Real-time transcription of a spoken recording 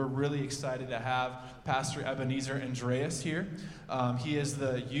We're really excited to have Pastor Ebenezer Andreas here. He is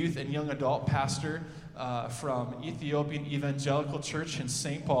the youth and young adult pastor from Ethiopian Evangelical Church in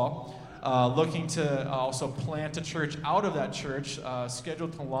St. Paul, looking to also plant a church out of that church,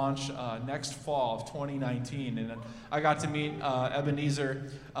 scheduled to launch next fall of 2019. And I got to meet Ebenezer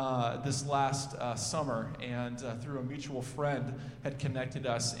this last summer, and through a mutual friend had connected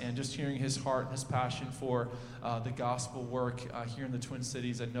us, and just hearing his heart and his passion for the gospel work here in the Twin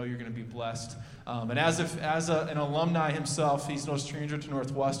Cities, I know you're going to be blessed. And as an alumni himself, he's no stranger to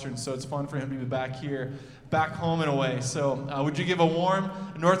Northwestern, so it's fun for him to be back here, back home in a way. So would you give a warm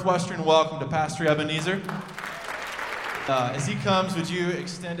Northwestern welcome to Pastor Ebenezer? As he comes, would you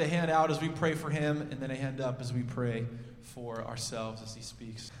extend a hand out as we pray for him, and then a hand up as we pray for ourselves as he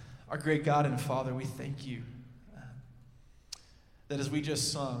speaks. Our great God and Father, we thank you that as we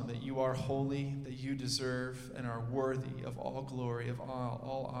just sung, that you are holy, that you deserve and are worthy of all glory, of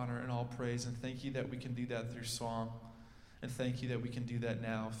all honor and all praise. And thank you that we can do that through song. And thank you that we can do that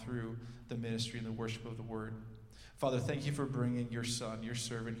now through the ministry and the worship of the word. Father, thank you for bringing your son, your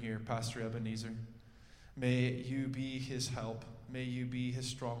servant here, Pastor Ebenezer. May you be his help. May you be his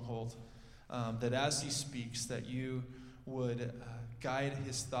stronghold. That as he speaks, that you would guide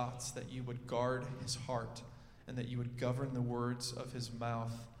his thoughts, that you would guard his heart, and that you would govern the words of his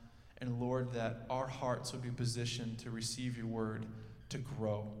mouth. And Lord, that our hearts would be positioned to receive your word, to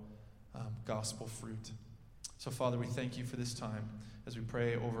grow gospel fruit. So Father, we thank you for this time as we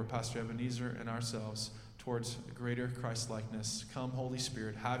pray over Pastor Ebenezer and ourselves towards greater Christ-likeness. Come, Holy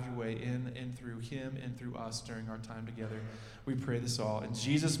Spirit, have your way in and through him and through us during our time together. We pray this all in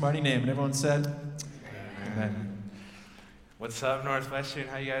Jesus' mighty name. And everyone said, Amen. What's up, Northwestern?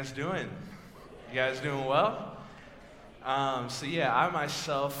 How you guys doing? You guys doing well? I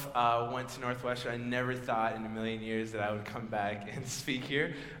myself went to Northwestern. I never thought in a million years that I would come back and speak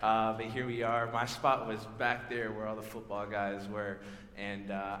here, but here we are. My spot was back there where all the football guys were,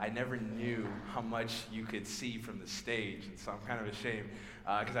 and I never knew how much you could see from the stage, and so I'm kind of ashamed,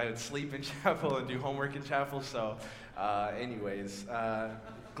 because I would sleep in chapel and do homework in chapel, so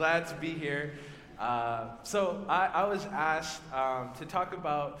glad to be here. I was asked to talk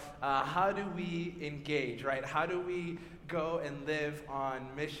about how do we engage, right? How do we go and live on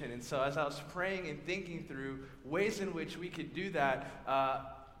mission? And so as I was praying and thinking through ways in which we could do that,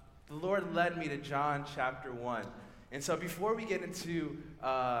 the Lord led me to John chapter 1. And so before we get into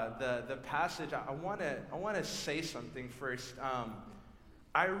the passage, I want to say something first.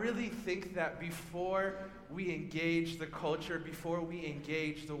 I really think that before we engage the culture, before we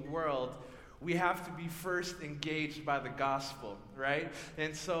engage the world, we have to be first engaged by the gospel, right?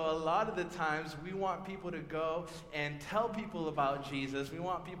 And so a lot of the times we want people to go and tell people about Jesus. We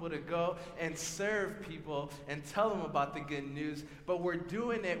want people to go and serve people and tell them about the good news, but we're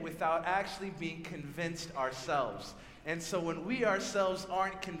doing it without actually being convinced ourselves. And so when we ourselves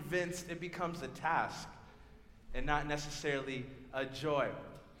aren't convinced, it becomes a task and not necessarily a joy.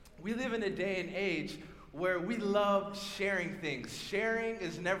 We live in a day and age where we love sharing things. Sharing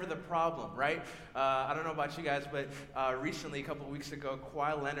is never the problem, right? I don't know about you guys, but recently, a couple of weeks ago,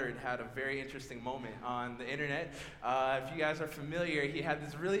 Kawhi Leonard had a very interesting moment on the internet. If you guys are familiar, he had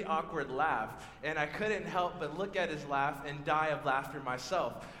this really awkward laugh, and I couldn't help but look at his laugh and die of laughter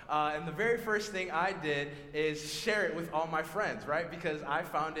myself. And the very first thing I did is share it with all my friends, right? Because I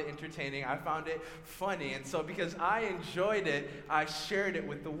found it entertaining, I found it funny, and so because I enjoyed it, I shared it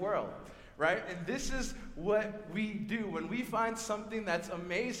with the world. Right? And this is what we do. When we find something that's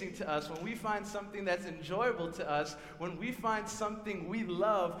amazing to us, when we find something that's enjoyable to us, when we find something we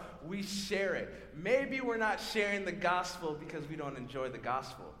love, we share it. Maybe we're not sharing the gospel because we don't enjoy the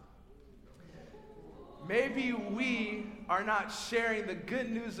gospel. Maybe we are not sharing the good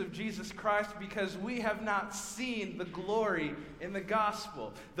news of Jesus Christ because we have not seen the glory in the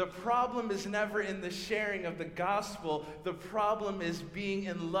gospel. The problem is never in the sharing of the gospel. The problem is being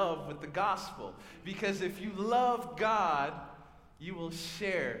in love with the gospel. Because if you love God, you will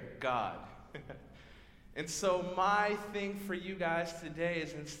share God. And so my thing for you guys today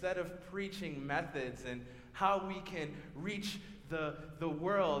is, instead of preaching methods and how we can reach the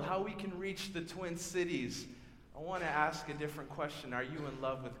world, how we can reach the Twin Cities, I want to ask a different question. Are you in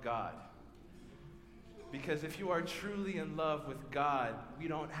love with God? Because if you are truly in love with God, we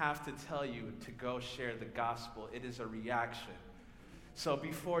don't have to tell you to go share the gospel. It is a reaction. So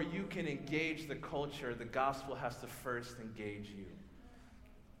before you can engage the culture, the gospel has to first engage you.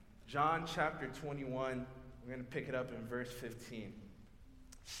 John chapter 21, we're going to pick it up in verse 15.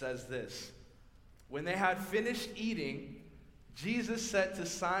 Says this: When they had finished eating, Jesus said to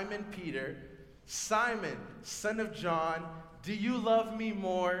Simon Peter, "Simon, son of John, do you love me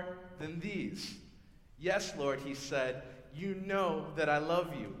more than these? Yes, Lord, he said, you know that I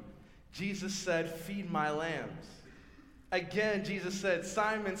love you. Jesus said, feed my lambs. Again, Jesus said,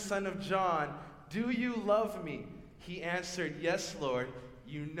 Simon, son of John, do you love me? He answered, yes, Lord,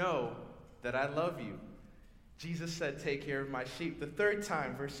 you know that I love you. Jesus said, take care of my sheep. The third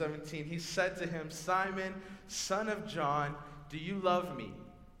time, verse 17, he said to him, Simon, son of John, do you love me?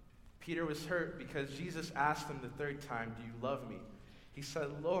 Peter was hurt because Jesus asked him the third time, do you love me? He said,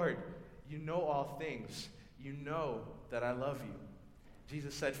 Lord, you know all things. You know that I love you.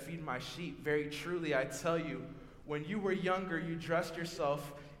 Jesus said, feed my sheep. Very truly, I tell you, when you were younger, you dressed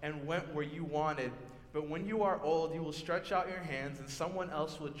yourself and went where you wanted. But when you are old, you will stretch out your hands, and someone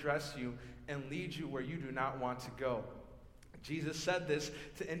else will dress you and lead you where you do not want to go. Jesus said this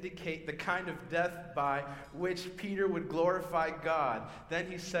to indicate the kind of death by which Peter would glorify God. Then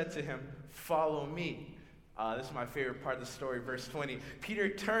he said to him, follow me. This is my favorite part of the story, verse 20. Peter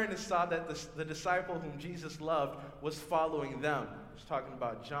turned and saw that the disciple whom Jesus loved was following them. He's talking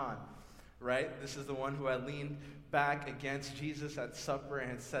about John, right? This is the one who had leaned back against Jesus at supper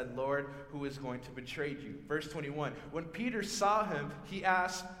and had said, Lord, who is going to betray you? Verse 21. When Peter saw him, he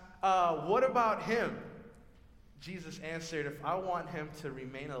asked, what about him? Jesus answered, if I want him to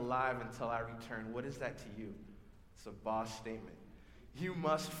remain alive until I return, what is that to you? It's a boss statement. You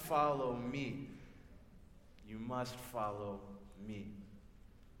must follow me. You must follow me.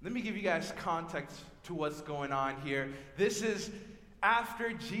 Let me give you guys context to what's going on here. This is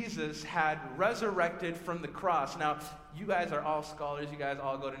after Jesus had resurrected from the cross. Now, you guys are all scholars. You guys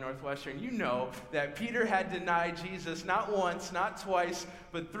all go to Northwestern. You know that Peter had denied Jesus not once, not twice,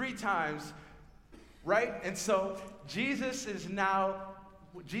 but 3 times, right? And so Jesus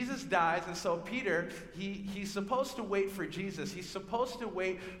dies, and so Peter, he's supposed to wait for Jesus. He's supposed to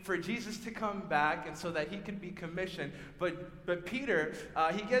wait for Jesus to come back and so that he could be commissioned. But Peter,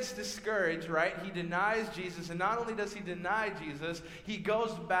 he gets discouraged, right? He denies Jesus, and not only does he deny Jesus, he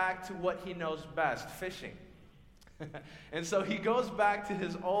goes back to what he knows best, fishing. And so he goes back to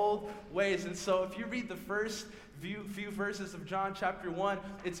his old ways. And so if you read the first few verses of John chapter 1,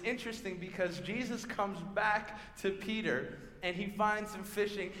 it's interesting because Jesus comes back to Peter and he finds him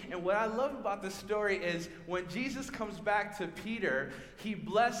fishing. And what I love about this story is when Jesus comes back to Peter, he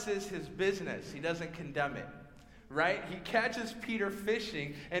blesses his business. He doesn't condemn it, right? He catches Peter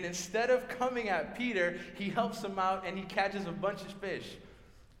fishing, and instead of coming at Peter, he helps him out and he catches a bunch of fish.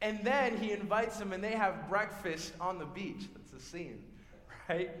 And then he invites him and they have breakfast on the beach. That's the scene,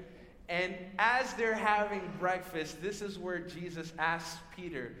 right? And as they're having breakfast, this is where Jesus asks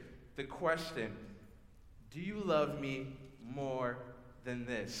Peter the question, do you love me more than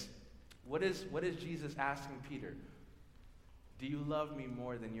this? What is Jesus asking Peter? Do you love me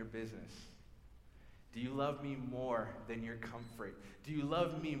more than your business? Do you love me more than your comfort? Do you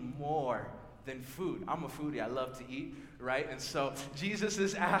love me more than food? I'm a foodie. I love to eat, right? And so Jesus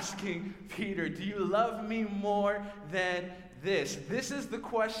is asking Peter, do you love me more than this? This is the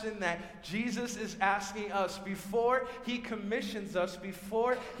question that Jesus is asking us before he commissions us,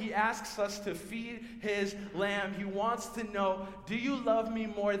 before he asks us to feed his lamb. He wants to know, do you love me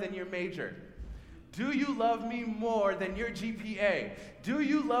more than your major? Do you love me more than your GPA? Do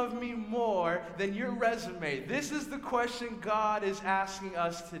you love me more than your resume? This is the question God is asking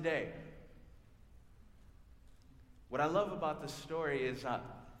us today. What I love about this story is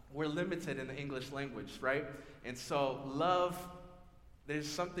we're limited in the English language, right? And so love, there's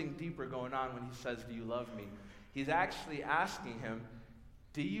something deeper going on when he says, do you love me? He's actually asking him,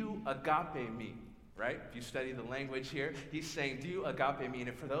 do you agape me? Right? If you study the language here, he's saying, do you agape me?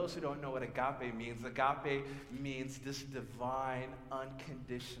 And for those who don't know what agape means this divine,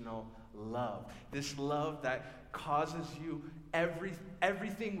 unconditional love. This love that causes you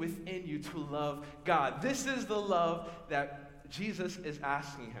everything within you to love God. This is the love that Jesus is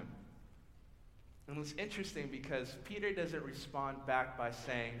asking him. And it's interesting because Peter doesn't respond back by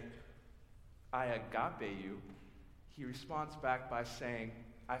saying, I agape you. He responds back by saying,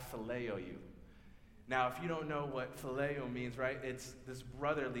 I phileo you. Now, if you don't know what phileo means, right, it's this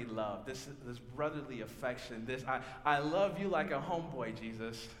brotherly love, this brotherly affection, I love you like a homeboy,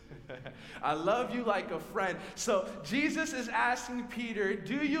 Jesus. I love you like a friend. So Jesus is asking Peter,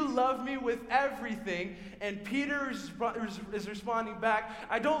 do you love me with everything? And Peter is responding back,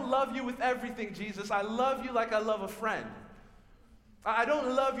 I don't love you with everything, Jesus. I love you like I love a friend. I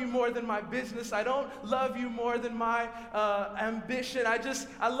don't love you more than my business. I don't love you more than my ambition.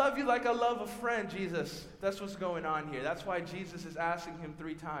 I love you like I love a friend, Jesus. That's what's going on here. That's why Jesus is asking him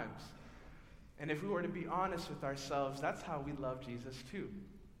 3 times. And if we were to be honest with ourselves, that's how we love Jesus too.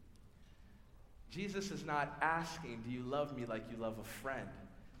 Jesus is not asking, do you love me like you love a friend?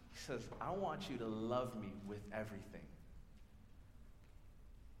 He says, I want you to love me with everything.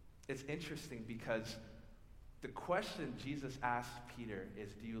 It's interesting because the question Jesus asked Peter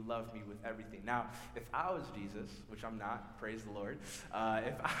is, do you love me with everything? Now, if I was Jesus, which I'm not, praise the Lord, if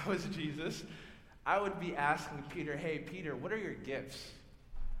I was Jesus, I would be asking Peter, hey, Peter, what are your gifts?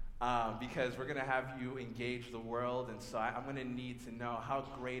 Because we're going to have you engage the world, and so I'm going to need to know how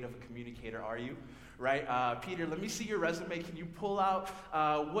great of a communicator are you, right? Peter, let me see your resume. Can you pull out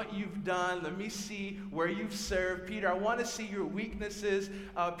what you've done? Let me see where you've served. Peter, I want to see your weaknesses.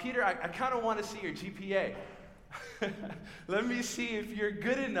 Peter, I kind of want to see your GPA. Let me see if you're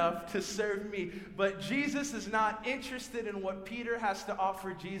good enough to serve me. But Jesus is not interested in what Peter has to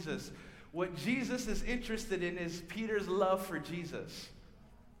offer Jesus. What Jesus is interested in is Peter's love for Jesus.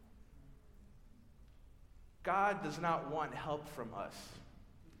 God does not want help from us.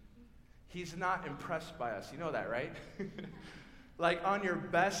 He's not impressed by us. You know that, right? Like on your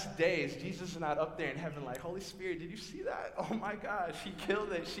best days, Jesus is not up there in heaven like, Holy Spirit, did you see that? Oh my gosh, he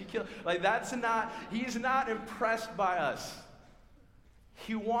killed it. She killed it. Like he's not impressed by us.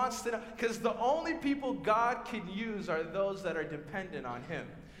 He wants to know, because the only people God can use are those that are dependent on him.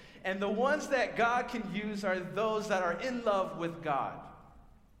 And the ones that God can use are those that are in love with God.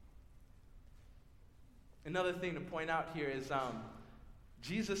 Another thing to point out here is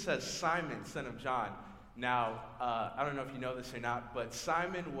Jesus says Simon, son of John. Now, I don't know if you know this or not, but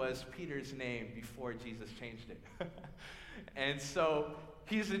Simon was Peter's name before Jesus changed it. And so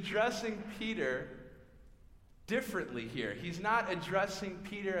he's addressing Peter differently here. He's not addressing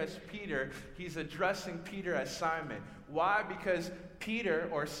Peter as Peter. He's addressing Peter as Simon. Why? Because Peter,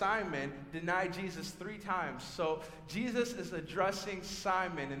 or Simon, denied Jesus 3 times. So Jesus is addressing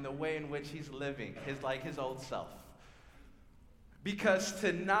Simon in the way in which he's living, his old self. Because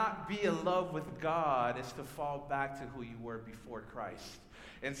to not be in love with God is to fall back to who you were before Christ.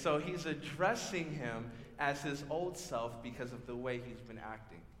 And so he's addressing him as his old self because of the way he's been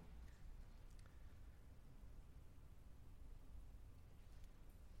acting.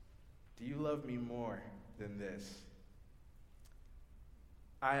 Do you love me more than this?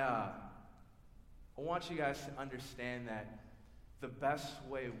 I want you guys to understand that the best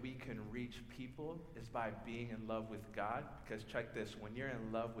way we can reach people is by being in love with God. Because check this, when you're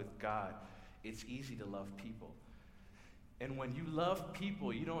in love with God, it's easy to love people. And when you love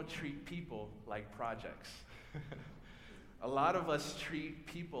people, you don't treat people like projects. A lot of us treat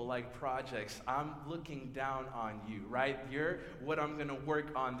people like projects. I'm looking down on you, right? You're what I'm going to work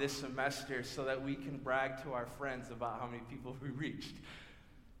on this semester so that we can brag to our friends about how many people we reached.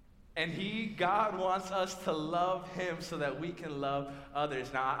 And God wants us to love him so that we can love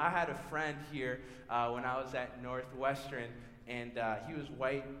others. Now, I had a friend here when I was at Northwestern, and he was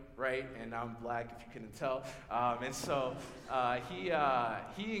white, right? And I'm black, if you couldn't tell. And so he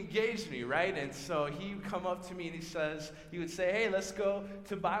engaged me, right? And so he would come up to me and he would say, hey, let's go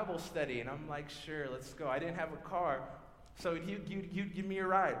to Bible study. And I'm like, sure, let's go. I didn't have a car, so he'd give me a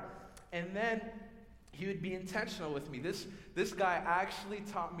ride. And then he would be intentional with me. This guy actually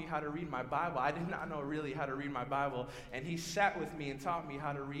taught me how to read my Bible. I did not know really how to read my Bible, and he sat with me and taught me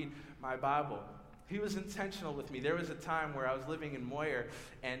how to read my Bible. He was intentional with me. There was a time where I was living in Moyer,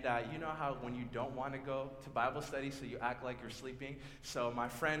 and you know how when you don't want to go to Bible study, so you act like you're sleeping? So my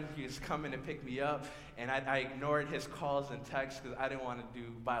friend, he was coming to pick me up, and I ignored his calls and texts because I didn't want to do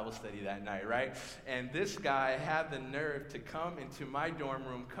Bible study that night, right? And this guy had the nerve to come into my dorm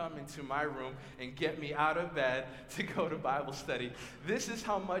room, come into my room, and get me out of bed to go to Bible study. This is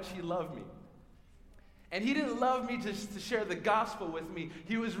how much he loved me. And he didn't love me just to share the gospel with me.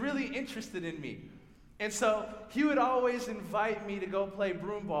 He was really interested in me. And so he would always invite me to go play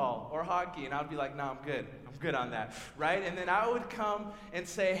broomball or hockey, and I'd be like, no, I'm good. I'm good on that, right? And then I would come and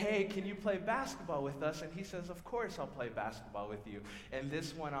say, hey, can you play basketball with us? And he says, of course I'll play basketball with you. And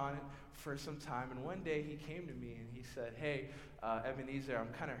this went on for some time, and one day he came to me and he said, hey, Ebenezer,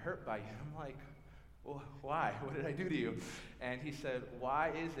 I'm kind of hurt by you. I'm like, well, why? What did I do to you? And he said,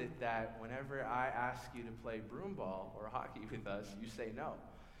 why is it that whenever I ask you to play broomball or hockey with us, you say no?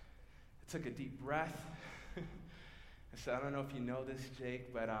 I took a deep breath. I said, I don't know if you know this,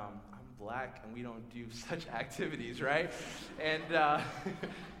 Jake, but I'm black and we don't do such activities, right? And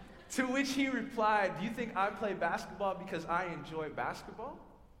to which he replied, do you think I play basketball because I enjoy basketball?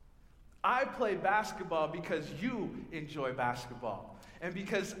 I play basketball because you enjoy basketball. And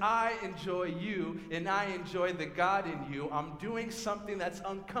because I enjoy you and I enjoy the God in you, I'm doing something that's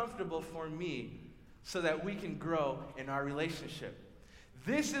uncomfortable for me so that we can grow in our relationship.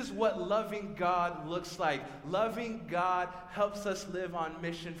 This is what loving God looks like. Loving God helps us live on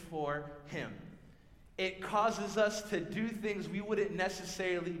mission for him. It causes us to do things we wouldn't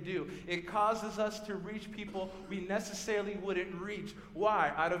necessarily do. It causes us to reach people we necessarily wouldn't reach.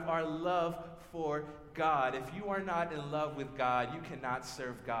 Why? Out of our love for God. If you are not in love with God, you cannot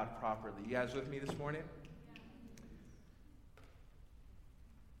serve God properly. You guys with me this morning?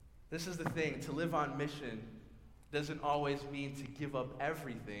 This is the thing. To live on mission doesn't always mean to give up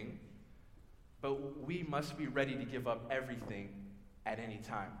everything, but we must be ready to give up everything at any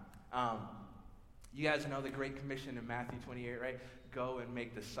time. You guys know the Great Commission in Matthew 28, right? Go and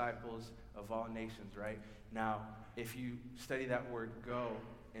make disciples of all nations, right? Now, if you study that word go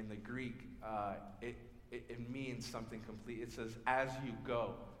in the Greek, it means something complete. It says, as you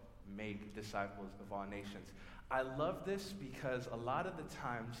go, make disciples of all nations. I love this because a lot of the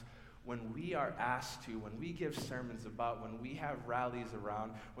times when we are asked to, when we give sermons about, when we have rallies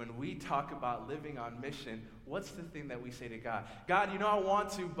around, when we talk about living on mission, what's the thing that we say to God? God, you know I want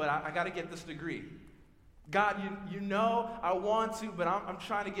to, but I got to get this degree. God, you know I want to, but I'm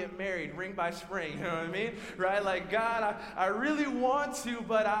trying to get married, ring by spring, you know what I mean? Right? Like, God, I really want to,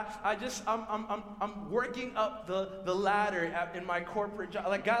 but I'm working up the ladder in my corporate job.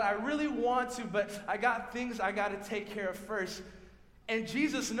 Like, God, I really want to, but I got things I got to take care of first. And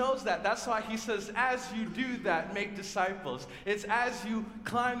Jesus knows that. That's why he says, as you do that, make disciples. It's as you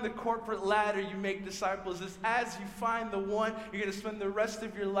climb the corporate ladder, you make disciples. It's as you find the one you're going to spend the rest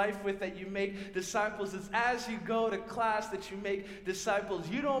of your life with that you make disciples. It's as you go to class that you make disciples.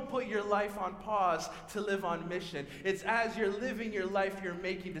 You don't put your life on pause to live on mission. It's as you're living your life, you're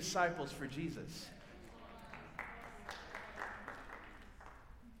making disciples for Jesus.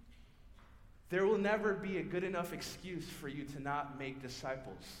 There will never be a good enough excuse for you to not make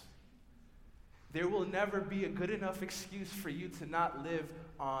disciples. There will never be a good enough excuse for you to not live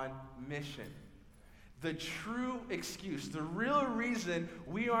on mission. The true excuse, the real reason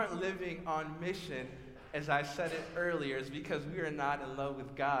we aren't living on mission, as I said it earlier, is because we are not in love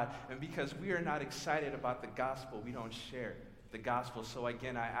with God and because we are not excited about the gospel. We don't share the gospel. So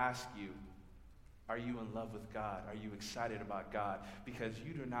again, I ask you, are you in love with God? Are you excited about God? Because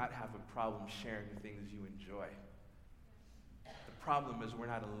you do not have a problem sharing the things you enjoy. The problem is we're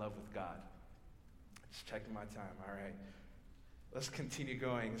not in love with God. Just checking my time, all right. Let's continue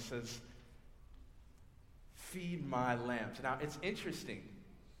going. It says, feed my lambs. Now, it's interesting.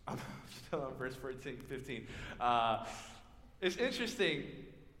 I'm still on verse 15. It's interesting.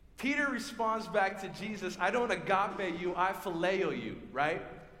 Peter responds back to Jesus, I don't agape you, I phileo you, right?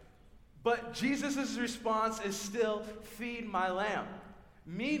 But Jesus' response is still, feed my lamb.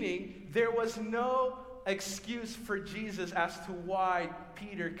 Meaning, there was no excuse for Jesus as to why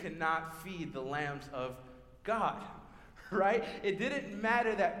Peter cannot feed the lambs of God, right? It didn't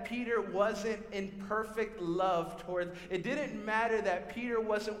matter that Peter wasn't in perfect love towards, it didn't matter that Peter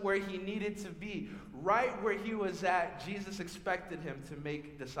wasn't where he needed to be. Right where he was at, Jesus expected him to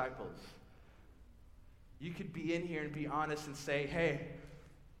make disciples. You could be in here and be honest and say, hey,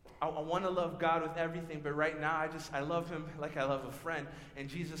 I want to love God with everything, but right now I love him like I love a friend. And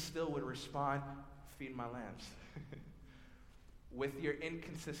Jesus still would respond, feed my lambs. With your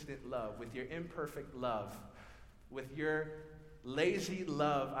inconsistent love, with your imperfect love, with your lazy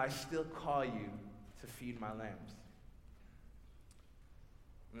love, I still call you to feed my lambs.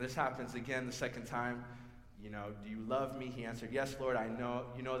 And this happens again the second time. You know, do you love me? He answered, yes, Lord, I know,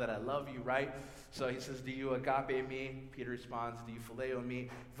 you know that I love you, right? So he says, do you agape me? Peter responds, do you phileo me?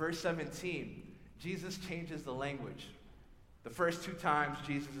 Verse 17, Jesus changes the language. The first two times,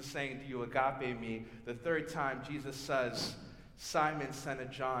 Jesus is saying, do you agape me? The third time, Jesus says, Simon, son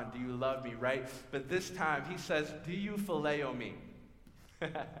of John, do you love me, right? But this time, he says, do you phileo me?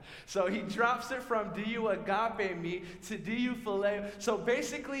 So he drops it from do you agape me to do you phileo. So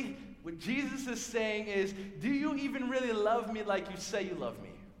basically, what Jesus is saying is, do you even really love me like you say you love me?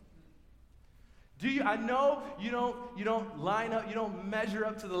 Do you? I know you don't line up, you don't measure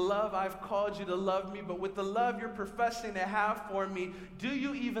up to the love I've called you to love me, but with the love you're professing to have for me, do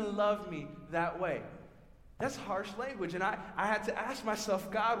you even love me that way? That's harsh language, and I had to ask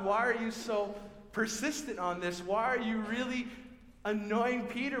myself, God, why are you so persistent on this? Why are you really annoying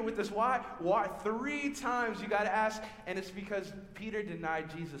Peter with this? Why? 3 times you got to ask, and it's because Peter denied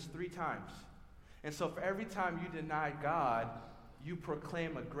Jesus 3 times. And so for every time you deny God, you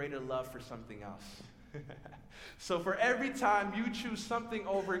proclaim a greater love for something else. So for every time you choose something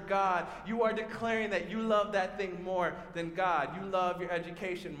over God, you are declaring that you love that thing more than God. You love your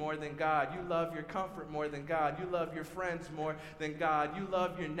education more than God. You love your comfort more than God. You love your friends more than God. You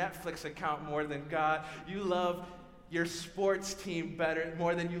love your Netflix account more than God. You love your sports team better,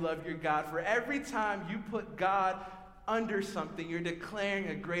 more than you love your God. For every time you put God under something, you're declaring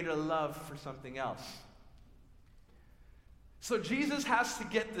a greater love for something else. So Jesus has to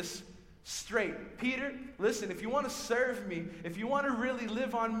get this straight. Peter, listen, if you want to serve me, if you want to really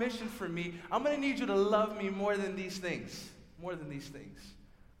live on mission for me, I'm going to need you to love me more than these things. More than these things.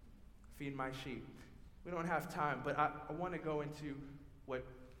 Feed my sheep. We don't have time, but I want to go into what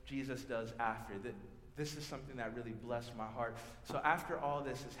Jesus does after. This is something that really blessed my heart. So after all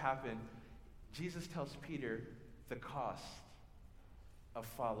this has happened, Jesus tells Peter the cost of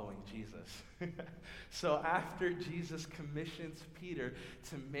following Jesus. So after Jesus commissions Peter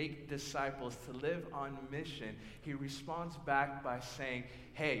to make disciples, to live on mission, he responds back by saying,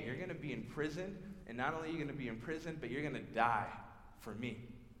 hey, you're going to be in prison, and not only are you going to be in prison, but you're going to die for me.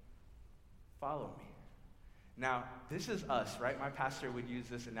 Follow me. Now, this is us, right? My pastor would use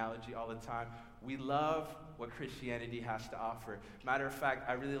this analogy all the time. We love what Christianity has to offer. Matter of fact,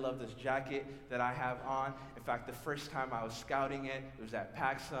 I really love this jacket that I have on. In fact, the first time I was scouting it was at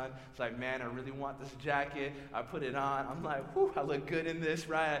PacSun. It's like, man, I really want this jacket. I put it on. I'm like, whew, I look good in this,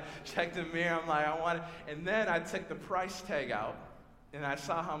 right? I checked the mirror. I'm like, I want it. And then I took the price tag out, and I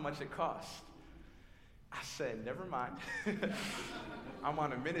saw how much it cost. I said, never mind. I'm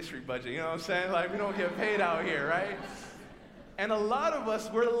on a ministry budget, you know what I'm saying? Like, we don't get paid out here, right? And a lot of us,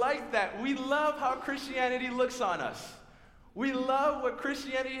 we're like that. We love how Christianity looks on us. We love what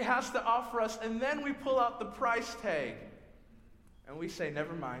Christianity has to offer us, and then we pull out the price tag, and we say,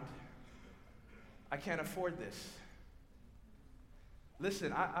 never mind. I can't afford this.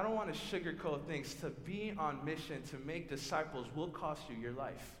 Listen, I don't want to sugarcoat things. To be on mission, to make disciples, will cost you your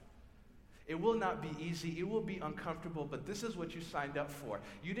life. It will not be easy. It will be uncomfortable, but this is what you signed up for.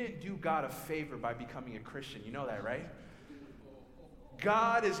 You didn't do God a favor by becoming a Christian. You know that, right?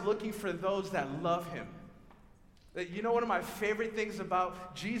 God is looking for those that love him. You know, one of my favorite things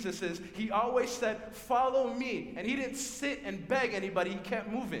about Jesus is he always said, follow me. And he didn't sit and beg anybody. He kept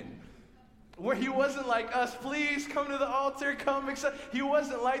moving. Where he wasn't like us, please come to the altar, come accept. He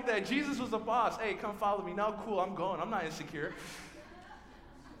wasn't like that. Jesus was a boss. Hey, come follow me. No, cool, I'm going. I'm not insecure.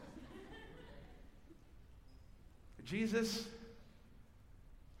 Jesus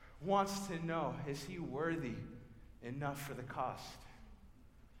wants to know, is he worthy enough for the cost?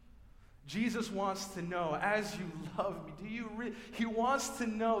 Jesus wants to know, as you love me, he wants to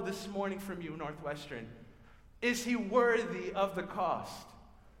know this morning from you, Northwestern, is he worthy of the cost?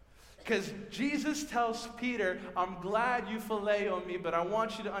 Because Jesus tells Peter, I'm glad you phileo me, but I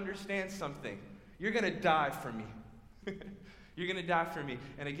want you to understand something. You're going to die for me. You're going to die for me.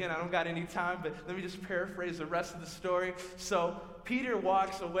 And again, I don't got any time, but let me just paraphrase the rest of the story. So Peter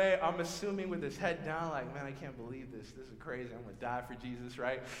walks away, I'm assuming with his head down, like, man, I can't believe this. This is crazy. I'm going to die for Jesus,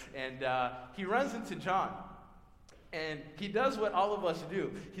 right? And he runs into John. And he does what all of us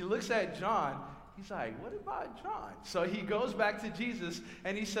do. He looks at John. He's like, what about John? So he goes back to Jesus,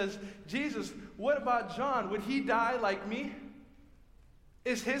 and he says, Jesus, what about John? Would he die like me?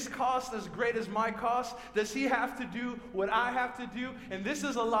 Is his cost as great as my cost? Does he have to do what I have to do? And this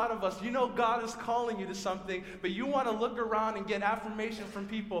is a lot of us. You know God is calling you to something, but you want to look around and get affirmation from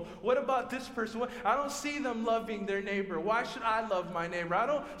people. What about this person? I don't see them loving their neighbor. Why should I love my neighbor? I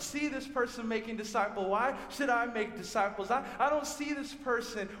don't see this person making disciples. Why should I make disciples? I don't see this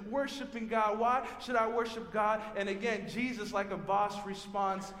person worshiping God. Why should I worship God? And again, Jesus, like a boss,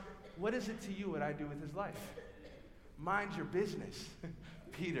 responds, what is it to you what I do with his life? Mind your business.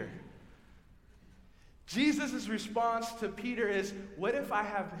 Peter. Jesus' response to Peter is, what if I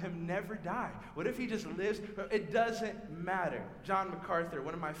have him never die? What if he just lives? It doesn't matter. John MacArthur,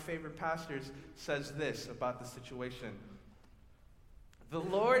 one of my favorite pastors, says this about the situation. The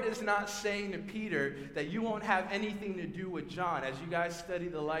Lord is not saying to Peter that you won't have anything to do with John. As you guys study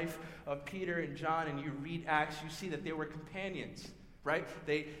the life of Peter and John and you read Acts, you see that they were companions. Right?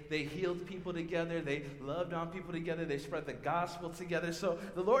 They healed people together. They loved on people together. They spread the gospel together. So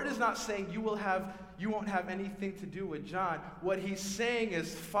the Lord is not saying you won't have anything to do with John. What he's saying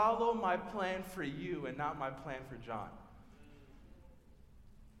is follow my plan for you and not my plan for John.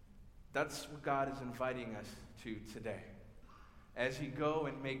 That's what God is inviting us to today. As you go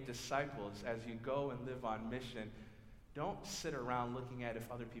and make disciples, as you go and live on mission, don't sit around looking at if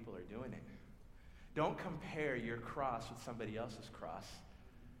other people are doing it. Don't compare your cross with somebody else's cross.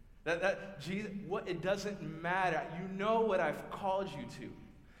 It doesn't matter. You know what I've called you to.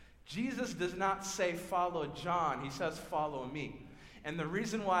 Jesus does not say follow John. He says follow me. And the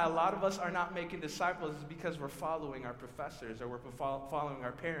reason why a lot of us are not making disciples is because we're following our professors, or we're following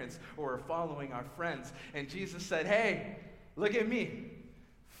our parents, or we're following our friends. And Jesus said, hey, look at me.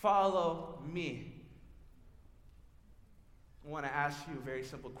 Follow me. I want to ask you a very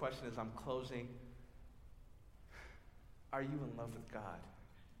simple question as I'm closing. Are you in love with God?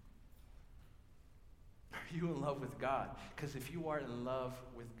 Are you in love with God? Because if you are in love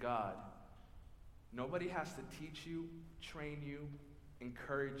with God, nobody has to teach you, train you,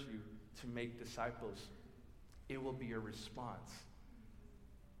 encourage you to make disciples. It will be your response.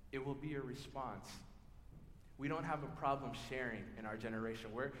 It will be your response. We don't have a problem sharing in our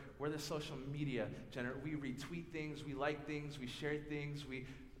generation. We're the social media generation. We retweet things, we like things, we share things, we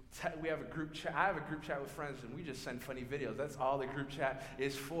have a group chat. I have a group chat with friends, and we just send funny videos. That's all the group chat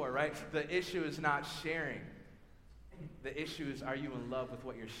is for, right? The issue is not sharing. The issue is, are you in love with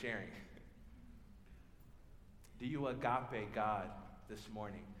what you're sharing? Do you agape God this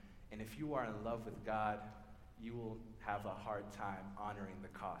morning? And if you are in love with God, you will have a hard time honoring the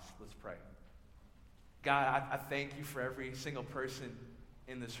cost. Let's pray. God, I thank you for every single person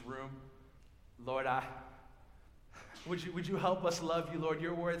in this room. Lord, would you help us love you, Lord?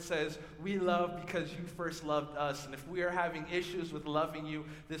 Your word says we love because you first loved us. And if we are having issues with loving you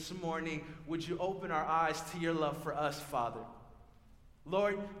this morning, would you open our eyes to your love for us, Father?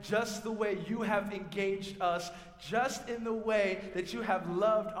 Lord, just the way you have engaged us, just in the way that you have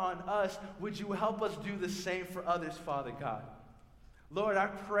loved on us, would you help us do the same for others, Father God? Lord, I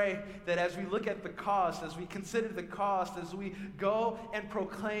pray that as we look at the cost, as we consider the cost, as we go and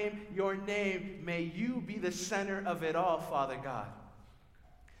proclaim your name, may you be the center of it all, Father God.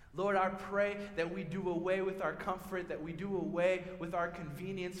 Lord, I pray that we do away with our comfort, that we do away with our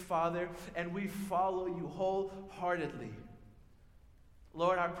convenience, Father, and we follow you wholeheartedly.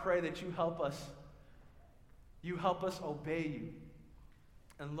 Lord, I pray that you help us. You help us obey you.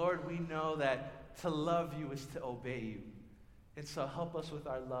 And Lord, we know that to love you is to obey you. And so help us with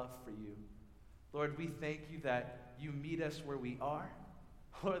our love for you. Lord, we thank you that you meet us where we are.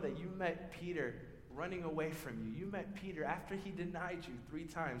 Lord, that you met Peter running away from you. You met Peter after he denied you 3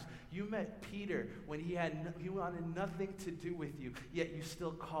 times. You met Peter when he wanted nothing to do with you, yet you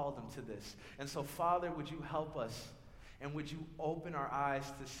still called him to this. And so, Father, would you help us? And would you open our eyes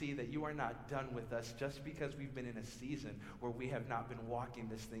to see that you are not done with us just because we've been in a season where we have not been walking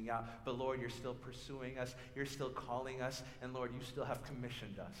this thing out. But Lord, you're still pursuing us. You're still calling us. And Lord, you still have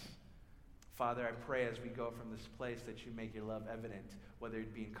commissioned us. Father, I pray as we go from this place that you make your love evident, whether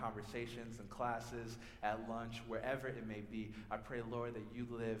it be in conversations and classes, at lunch, wherever it may be. I pray, Lord, that you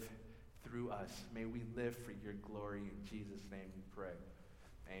live through us. May we live for your glory. In Jesus' name we pray.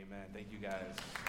 Amen. Thank you, guys.